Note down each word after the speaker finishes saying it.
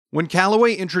When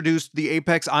Callaway introduced the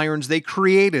Apex irons, they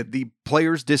created the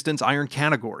Player's Distance iron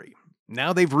category.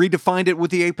 Now they've redefined it with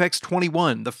the Apex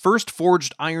 21, the first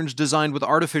forged irons designed with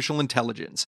artificial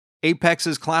intelligence.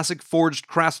 Apex's classic forged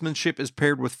craftsmanship is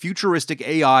paired with futuristic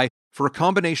AI for a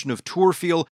combination of tour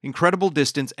feel, incredible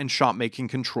distance, and shot-making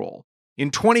control.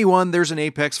 In 21, there's an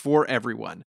Apex for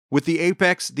everyone. With the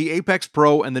Apex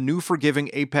Pro, and the new forgiving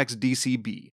Apex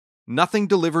DCB. Nothing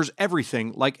delivers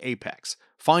everything like Apex.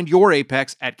 Find your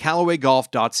Apex at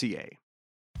CallawayGolf.ca.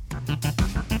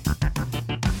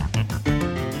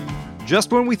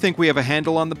 Just when we think we have a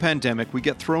handle on the pandemic, we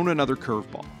get thrown another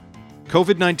curveball.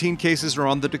 COVID-19 cases are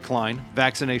on the decline,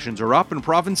 vaccinations are up, and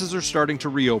provinces are starting to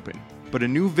reopen. But a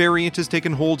new variant has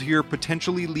taken hold here,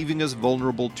 potentially leaving us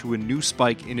vulnerable to a new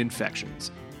spike in infections.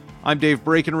 I'm Dave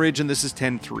Breckenridge, and this is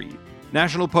 10-3.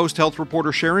 National Post health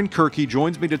reporter Sharon Kirky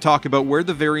joins me to talk about where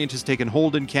the variant has taken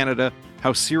hold in Canada,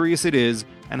 how serious it is,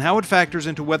 and how it factors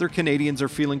into whether Canadians are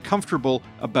feeling comfortable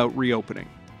about reopening.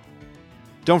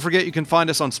 Don't forget you can find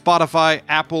us on Spotify,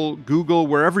 Apple, Google,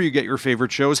 wherever you get your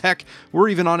favorite shows. Heck, we're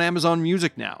even on Amazon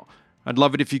Music now. I'd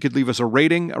love it if you could leave us a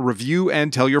rating, a review,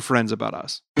 and tell your friends about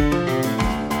us.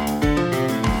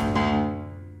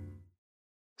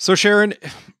 So Sharon,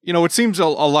 it seems a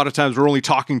lot of times we're only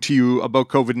talking to you about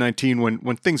COVID-19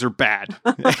 when things are bad.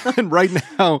 And right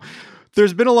now,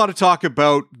 there's been a lot of talk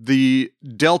about the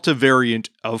Delta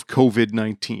variant of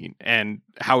COVID-19 and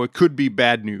how it could be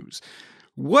bad news.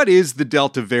 What is the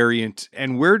Delta variant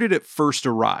and where did it first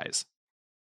arise?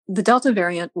 The Delta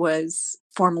variant was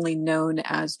formerly known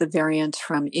as the variant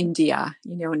from India,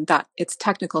 and that its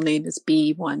technical name is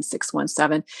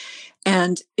B1617.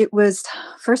 And it was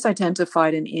first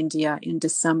identified in India in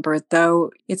December,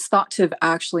 though it's thought to have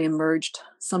actually emerged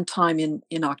sometime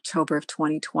in October of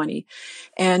 2020.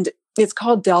 And it's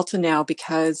called Delta now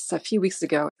because a few weeks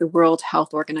ago, the World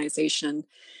Health Organization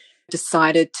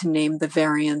decided to name the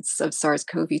variants of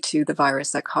SARS-CoV-2, the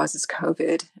virus that causes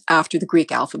COVID, after the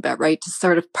Greek alphabet, right? To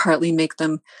sort of partly make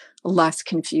them less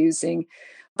confusing,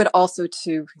 but also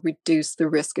to reduce the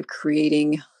risk of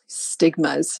creating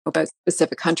stigmas about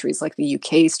specific countries like the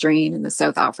UK strain and the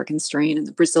South African strain and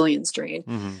the Brazilian strain.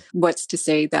 Mm-hmm. What's to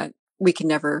say that we can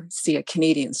never see a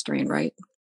Canadian strain, right?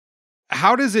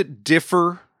 How does it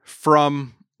differ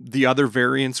from the other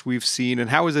variants we've seen, and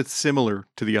how is it similar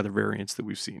to the other variants that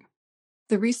we've seen?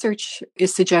 The research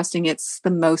is suggesting it's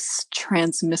the most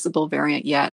transmissible variant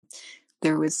yet.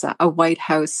 There was a White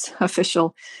House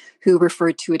official who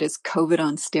referred to it as COVID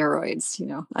on steroids.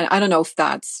 I don't know if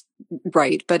that's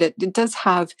right, but it does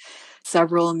have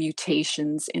several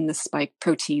mutations in the spike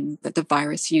protein that the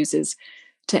virus uses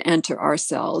to enter our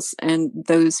cells. And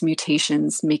those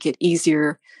mutations make it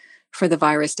easier for the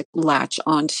virus to latch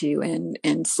onto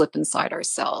and slip inside our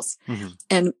cells. Mm-hmm.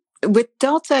 And with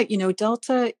Delta,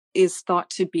 Delta is thought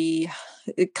to be,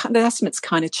 the estimates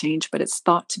kind of change, but it's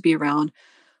thought to be around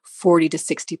 40 to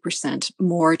 60%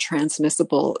 more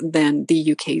transmissible than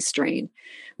the UK strain,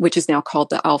 which is now called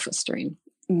the Alpha strain,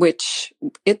 which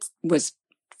it was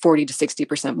 40 to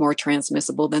 60% more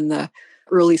transmissible than the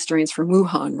early strains from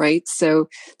Wuhan, right? So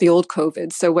the old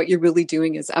COVID. So what you're really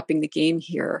doing is upping the game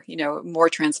here, more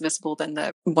transmissible than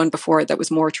the one before that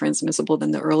was more transmissible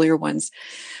than the earlier ones.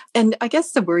 And I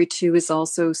guess the worry too is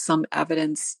also some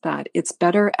evidence that it's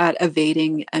better at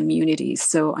evading immunity.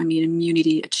 So,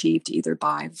 immunity achieved either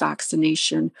by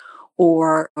vaccination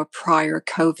or a prior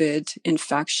COVID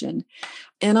infection.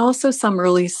 And also some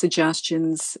early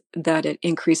suggestions that it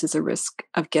increases the risk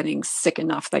of getting sick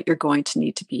enough that you're going to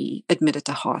need to be admitted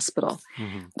to hospital.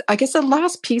 Mm-hmm. I guess the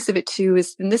last piece of it too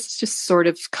is, and this has just sort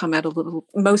of come out a little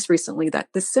most recently, that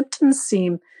the symptoms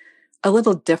seem a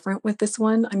little different with this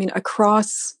one.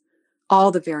 Across all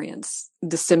the variants,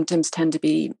 the symptoms tend to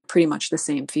be pretty much the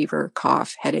same: fever,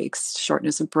 cough, headaches,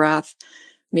 shortness of breath,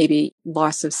 maybe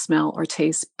loss of smell or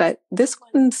taste. But this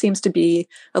one seems to be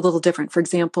a little different. For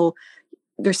example,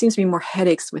 there seems to be more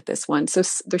headaches with this one. So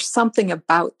there's something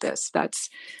about this that's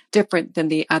different than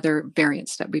the other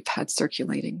variants that we've had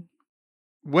circulating.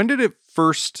 When did it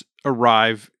first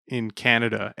arrive in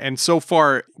Canada? And so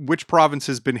far, which province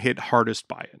has been hit hardest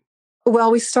by it? Well,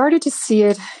 we started to see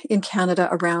it in Canada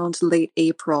around late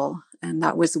April. And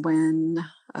that was when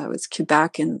it was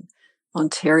Quebec and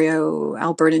Ontario,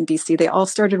 Alberta, and BC, they all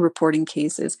started reporting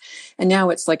cases. And now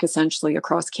it's like essentially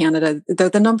across Canada, though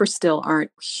the numbers still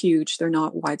aren't huge. They're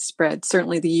not widespread.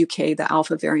 Certainly the UK, the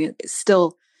Alpha variant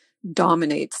still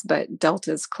dominates, but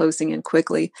Delta is closing in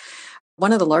quickly.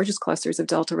 One of the largest clusters of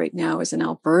Delta right now is in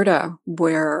Alberta,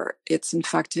 where it's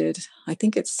infected, I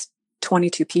think it's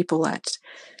 22 people at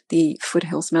the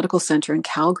Foothills Medical Center in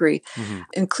Calgary, Hmm.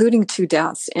 including 2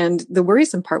 deaths. And the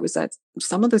worrisome part was that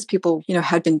some of those people,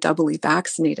 had been doubly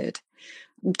vaccinated.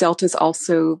 Delta's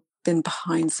also been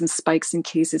behind some spikes in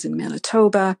cases in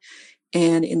Manitoba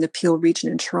and in the Peel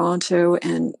region in Toronto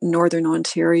and Northern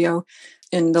Ontario.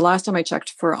 And the last time I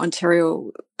checked for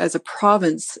Ontario as a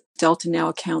province, Delta now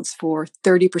accounts for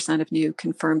 30% of new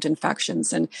confirmed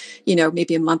infections. And,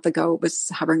 maybe a month ago it was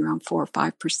hovering around 4 or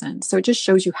 5%. So it just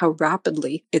shows you how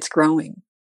rapidly it's growing.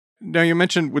 Now, you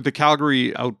mentioned with the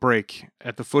Calgary outbreak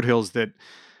at the Foothills that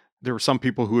there were some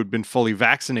people who had been fully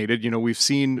vaccinated. We've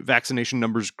seen vaccination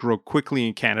numbers grow quickly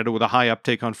in Canada with a high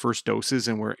uptake on first doses,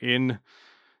 and we're in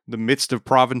the midst of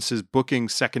provinces booking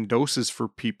second doses for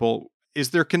people.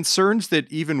 Is there concerns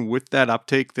that even with that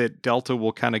uptake that Delta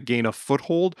will kind of gain a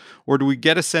foothold, or do we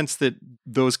get a sense that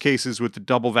those cases with the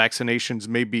double vaccinations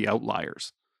may be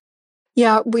outliers?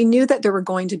 Yeah, we knew that there were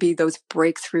going to be those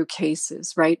breakthrough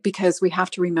cases, right? Because we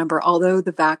have to remember, although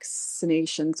the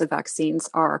vaccines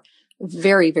are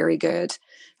very, very good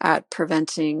at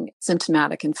preventing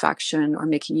symptomatic infection or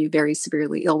making you very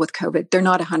severely ill with COVID, they're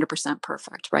not 100%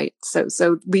 perfect, right?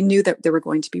 So we knew that there were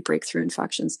going to be breakthrough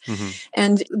infections. Mm-hmm.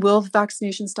 And will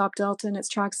vaccination stop Delta in its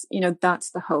tracks?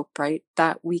 That's the hope, right?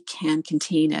 That we can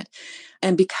contain it.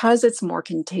 And because it's more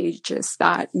contagious,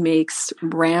 that makes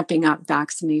ramping up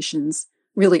vaccinations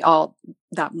really all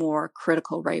that more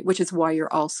critical, right? Which is why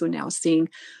you're also now seeing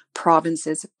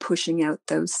provinces pushing out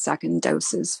those second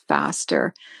doses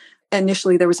faster.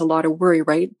 Initially, there was a lot of worry,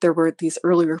 right? There were these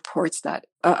early reports that,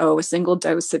 a single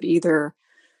dose of either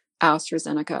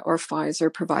AstraZeneca or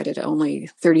Pfizer provided only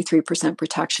 33%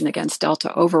 protection against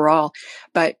Delta overall.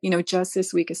 But, just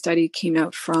this week, a study came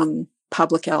out from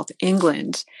Public Health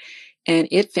England, and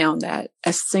it found that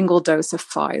a single dose of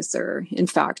Pfizer, in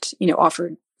fact,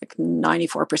 offered like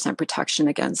 94% protection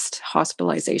against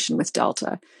hospitalization with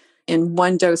Delta. In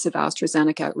one dose of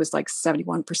AstraZeneca, it was like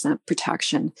 71%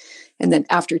 protection. And then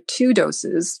after 2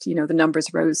 doses, the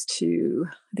numbers rose to,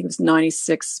 I think it was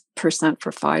 96%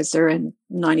 for Pfizer and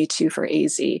 92% for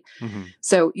AZ. Mm-hmm.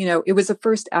 So, it was a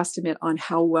first estimate on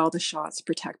how well the shots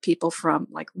protect people from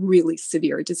like really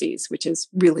severe disease, which is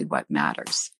really what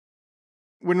matters.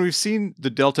 When we've seen the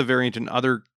Delta variant in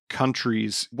other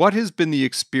countries, what has been the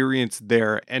experience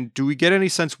there? And do we get any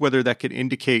sense whether that could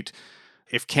indicate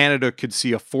if Canada could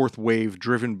see a fourth wave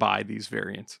driven by these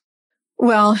variants?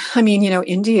 Well, I mean,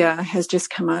 India has just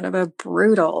come out of a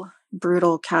brutal,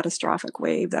 brutal catastrophic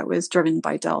wave that was driven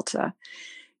by Delta.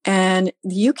 And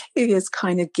the UK is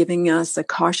kind of giving us a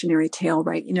cautionary tale,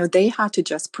 right? They had to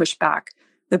just push back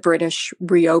the British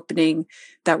reopening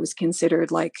that was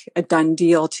considered like a done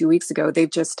deal 2 weeks ago.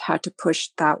 They've just had to push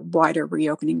that wider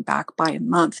reopening back by a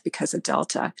month because of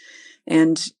Delta.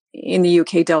 And in the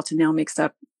UK, Delta now makes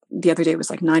up, the other day was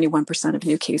like 91% of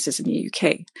new cases in the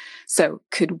UK. So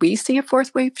could we see a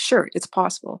fourth wave? Sure, it's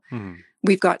possible. Mm-hmm.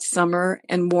 We've got summer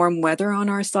and warm weather on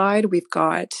our side. We've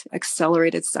got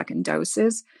accelerated second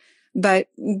doses. But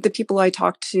the people I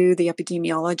talk to, the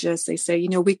epidemiologists, they say,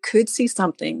 we could see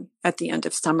something at the end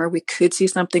of summer. We could see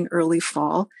something early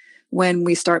fall when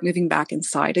we start moving back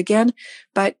inside again.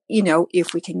 But,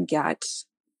 if we can get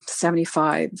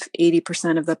 75,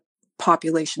 80% of the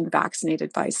population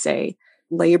vaccinated by, say,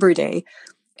 Labor Day,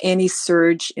 any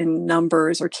surge in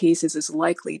numbers or cases is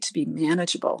likely to be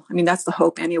manageable. I mean, that's the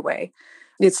hope anyway.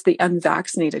 It's the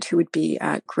unvaccinated who would be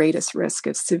at greatest risk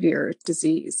of severe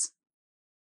disease.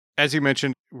 As you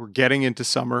mentioned, we're getting into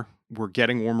summer. We're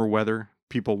getting warmer weather.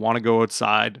 People want to go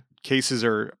outside. Cases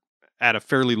are at a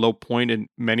fairly low point in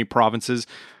many provinces.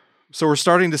 So we're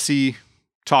starting to see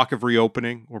talk of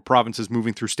reopening or provinces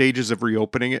moving through stages of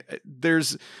reopening.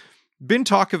 There's been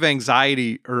talk of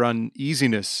anxiety or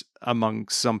uneasiness among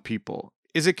some people.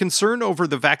 Is it concern over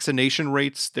the vaccination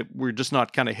rates that we're just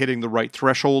not kind of hitting the right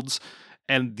thresholds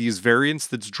and these variants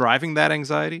that's driving that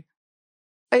anxiety?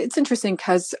 It's interesting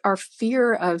because our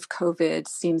fear of COVID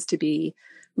seems to be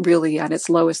really at its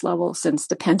lowest level since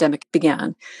the pandemic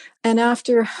began. And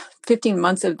after 15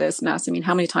 months of this mess, I mean,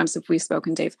 how many times have we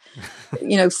spoken, Dave?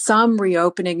 Some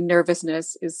reopening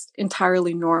nervousness is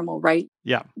entirely normal, right?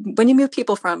 Yeah. When you move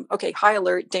people from, okay, high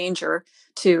alert, danger,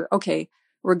 to, okay,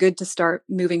 we're good to start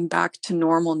moving back to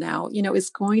normal now, it's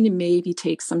going to maybe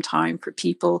take some time for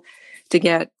people to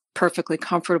get perfectly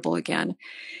comfortable again.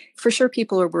 For sure,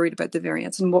 people are worried about the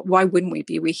variants. And why wouldn't we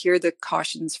be? We hear the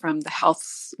cautions from the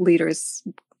health leaders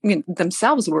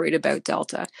themselves worried about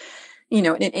Delta. And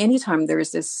at any time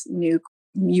there's this new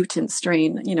mutant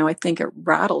strain, I think it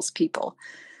rattles people.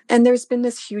 And there's been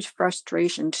this huge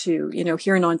frustration too,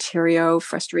 here in Ontario,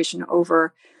 frustration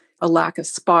over a lack of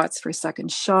spots for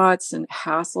second shots and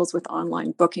hassles with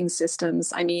online booking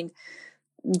systems. I mean,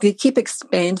 they keep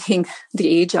expanding the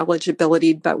age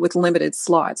eligibility, but with limited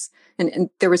slots. And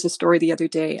there was a story the other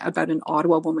day about an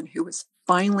Ottawa woman who was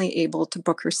finally able to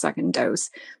book her second dose,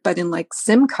 but in like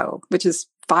Simcoe, which is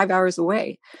 5 hours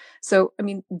away. So, I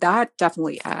mean, that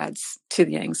definitely adds to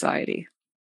the anxiety.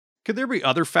 Could there be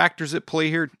other factors at play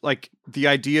here? Like the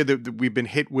idea that we've been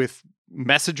hit with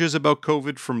messages about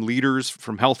COVID from leaders,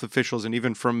 from health officials, and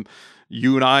even from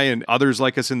you and I and others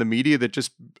like us in the media that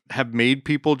just have made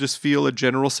people just feel a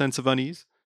general sense of unease?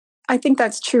 I think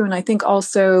that's true. And I think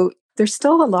also there's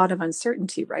still a lot of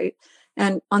uncertainty, right?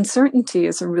 And uncertainty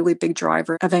is a really big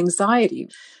driver of anxiety.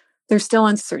 There's still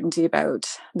uncertainty about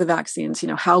the vaccines.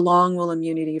 How long will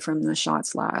immunity from the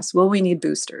shots last? Will we need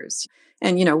boosters?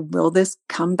 And, will this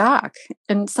come back?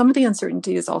 And some of the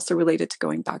uncertainty is also related to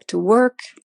going back to work.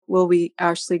 Will we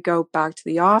actually go back to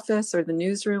the office or the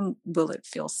newsroom? Will it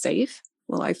feel safe?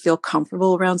 Will I feel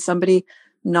comfortable around somebody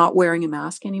not wearing a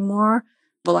mask anymore?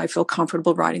 Will I feel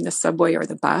comfortable riding the subway or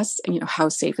the bus? And, how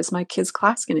safe is my kid's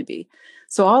class going to be?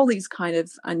 So all these kind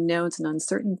of unknowns and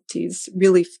uncertainties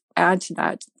really add to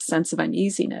that sense of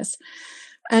uneasiness.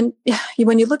 And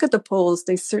when you look at the polls,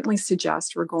 they certainly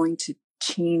suggest we're going to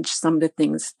change some of the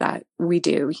things that we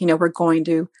do. We're going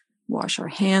to wash our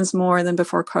hands more than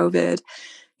before COVID.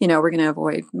 We're going to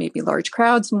avoid maybe large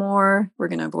crowds more. We're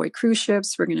going to avoid cruise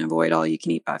ships. We're going to avoid all you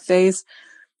can eat buffets.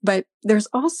 But there's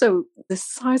also this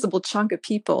sizable chunk of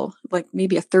people, like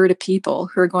maybe a third of people,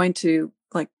 who are going to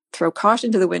like throw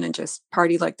caution to the wind and just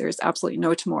party like there's absolutely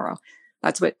no tomorrow.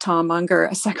 That's what Tom Munger,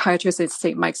 a psychiatrist at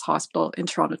St. Mike's Hospital in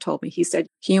Toronto, told me. He said,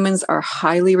 humans are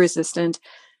highly resistant.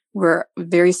 We're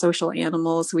very social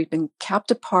animals. We've been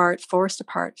kept apart, forced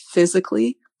apart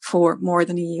physically for more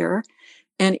than a year.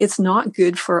 And it's not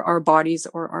good for our bodies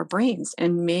or our brains.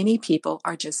 And many people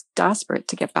are just desperate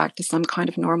to get back to some kind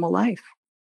of normal life.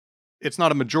 It's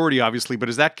not a majority, obviously, but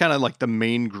is that kind of like the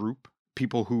main group?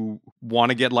 People who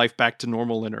want to get life back to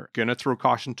normal and are going to throw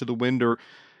caution to the wind? Or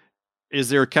is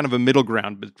there kind of a middle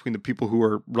ground between the people who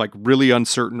are like really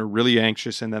uncertain or really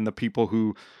anxious and then the people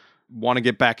who want to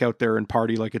get back out there and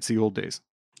party like it's the old days?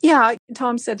 Yeah,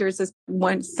 Tom said there's this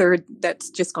 1/3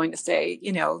 that's just going to say,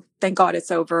 thank God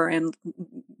it's over and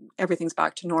everything's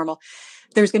back to normal.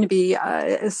 There's going to be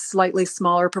a slightly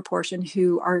smaller proportion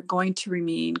who are going to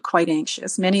remain quite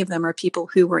anxious. Many of them are people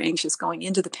who were anxious going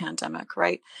into the pandemic,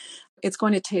 right? It's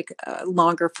going to take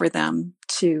longer for them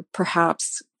to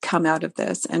perhaps come out of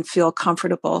this and feel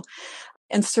comfortable.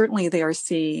 And certainly they are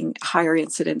seeing higher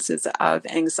incidences of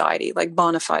anxiety, like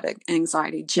bona fide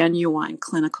anxiety, genuine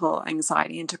clinical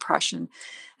anxiety and depression.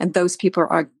 And those people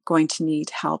are going to need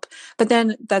help. But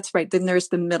then that's right. Then there's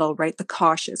the middle, right? The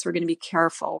cautious. We're going to be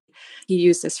careful. He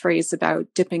used this phrase about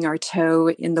dipping our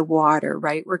toe in the water,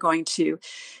 right? We're going to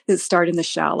start in the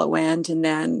shallow end. And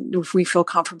then if we feel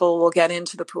comfortable, we'll get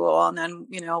into the pool and then,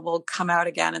 we'll come out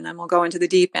again and then we'll go into the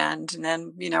deep end. And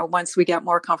then, once we get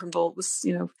more comfortable,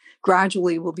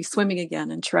 gradually we'll be swimming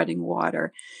again and treading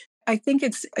water. I think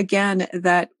it's, again,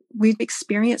 that we've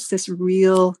experienced this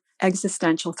real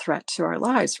existential threat to our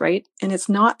lives, right? And it's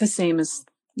not the same as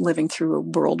living through a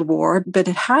world war, but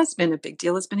it has been a big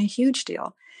deal. It's been a huge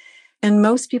deal. And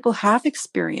most people have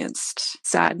experienced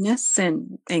sadness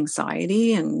and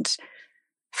anxiety and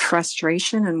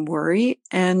frustration and worry.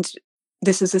 And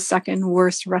this is the second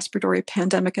worst respiratory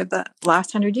pandemic of the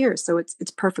last 100 years. So it's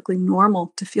perfectly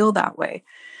normal to feel that way.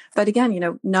 But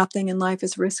again, nothing in life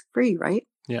is risk-free, right?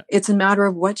 Yeah. It's a matter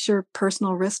of what's your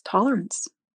personal risk tolerance.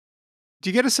 Do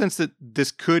you get a sense that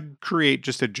this could create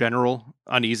just a general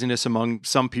uneasiness among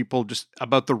some people just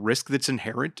about the risk that's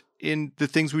inherent in the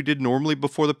things we did normally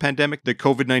before the pandemic? That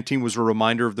COVID-19 was a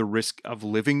reminder of the risk of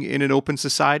living in an open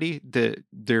society, that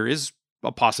there is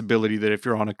a possibility that if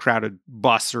you're on a crowded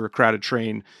bus or a crowded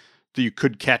train, that you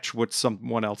could catch what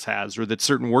someone else has, or that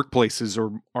certain workplaces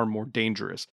are more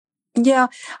dangerous. Yeah,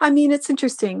 I mean, it's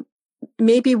interesting.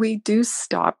 Maybe we do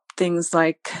stop things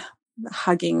like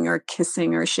hugging or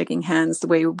kissing or shaking hands the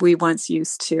way we once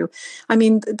used to. I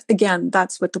mean, again,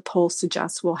 that's what the poll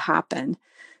suggests will happen.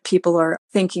 People are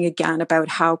thinking again about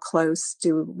how close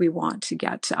do we want to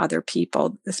get to other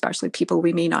people, especially people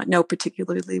we may not know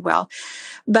particularly well.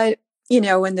 But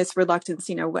and this reluctance,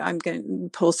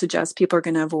 polls suggest people are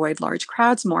going to avoid large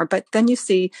crowds more. But then you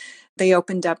see they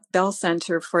opened up Bell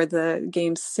Center for the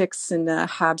Game 6 in the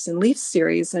Habs and Leafs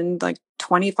series, and like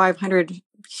 2,500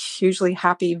 hugely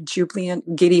happy,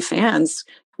 jubilant, giddy fans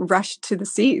rushed to the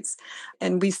seas.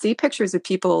 And we see pictures of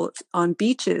people on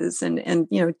beaches and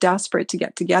desperate to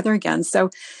get together again.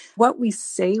 So what we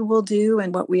say we'll do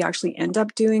and what we actually end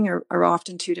up doing are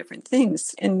often two different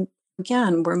things. And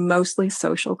again, we're mostly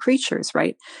social creatures,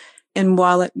 right? And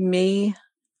while it may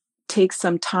take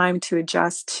some time to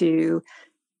adjust to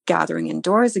gathering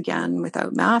indoors again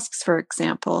without masks, for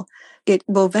example, it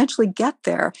will eventually get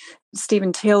there.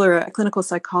 Stephen Taylor, a clinical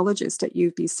psychologist at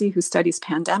UBC who studies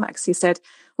pandemics, he said,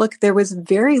 look, there was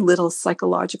very little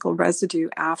psychological residue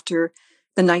after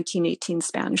the 1918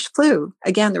 Spanish flu.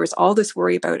 Again, there was all this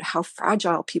worry about how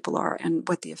fragile people are and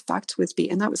what the effect would be.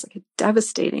 And that was like a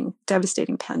devastating,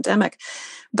 devastating pandemic.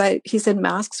 But he said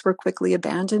masks were quickly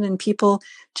abandoned and people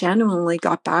genuinely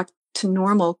got back to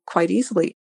normal quite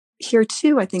easily. Here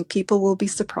too, I think people will be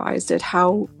surprised at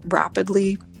how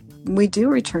rapidly we do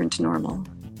return to normal.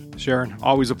 Sharon,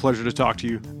 always a pleasure to talk to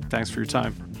you. Thanks for your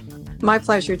time. My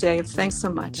pleasure, Dave. Thanks so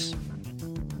much.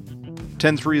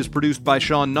 10-3 is produced by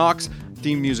Sean Knox.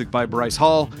 Theme music by Bryce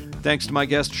Hall. Thanks to my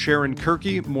guest, Sharon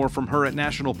Kirky. More from her at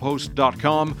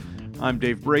nationalpost.com. I'm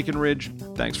Dave Breckenridge.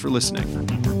 Thanks for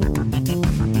listening.